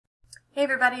Hey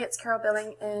everybody, it's Carol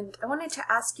Billing, and I wanted to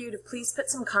ask you to please put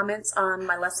some comments on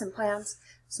my lesson plans.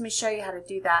 So let me show you how to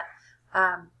do that.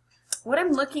 What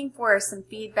I'm looking for is some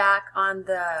feedback on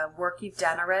the work you've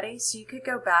done already. So you could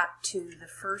go back to the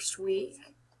first week,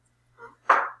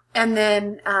 and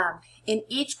then in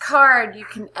each card you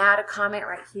can add a comment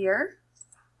right here,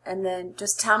 and then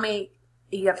just tell me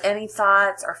if you have any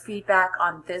thoughts or feedback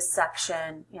on this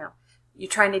section. You're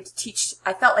trying to teach,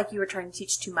 I felt like you were trying to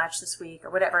teach too much this week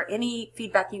or whatever. Any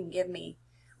feedback you can give me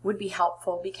would be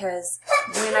helpful, because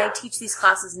when I teach these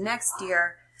classes next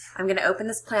year, I'm going to open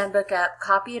this plan book up,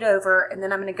 copy it over, and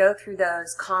then I'm going to go through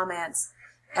those comments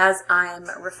as I'm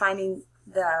refining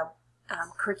the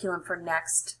curriculum for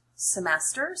next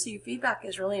semester. So your feedback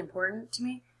is really important to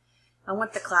me. I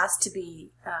want the class to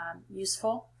be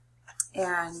useful,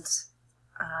 and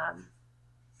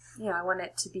I want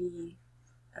it to be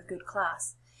a good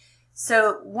class.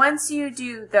 So once you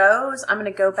do those, I'm going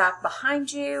to go back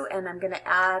behind you and I'm going to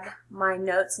add my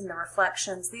notes and the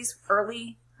reflections. These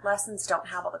early lessons don't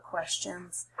have all the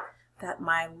questions that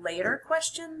my later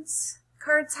questions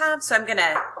cards have, so I'm going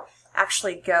to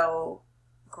actually go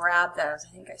grab those.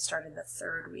 I think I started the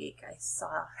third week. I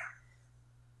saw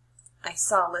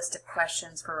a list of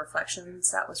questions for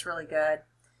reflections. That was really good.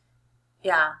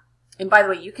 Yeah. And by the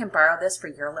way, you can borrow this for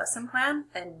your lesson plan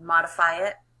and modify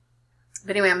it.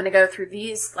 But anyway, I'm going to go through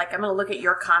these. I'm going to look at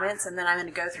your comments, and then I'm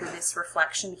going to go through this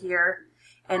reflection here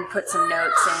and put some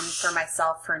notes in for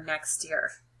myself for next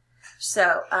year.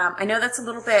 So I know that's a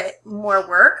little bit more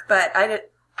work, but I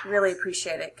really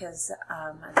appreciate it, because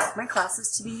I like my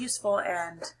classes to be useful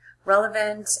and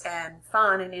relevant and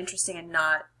fun and interesting and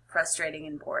not frustrating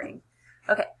and boring.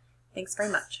 Okay, thanks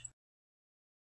very much.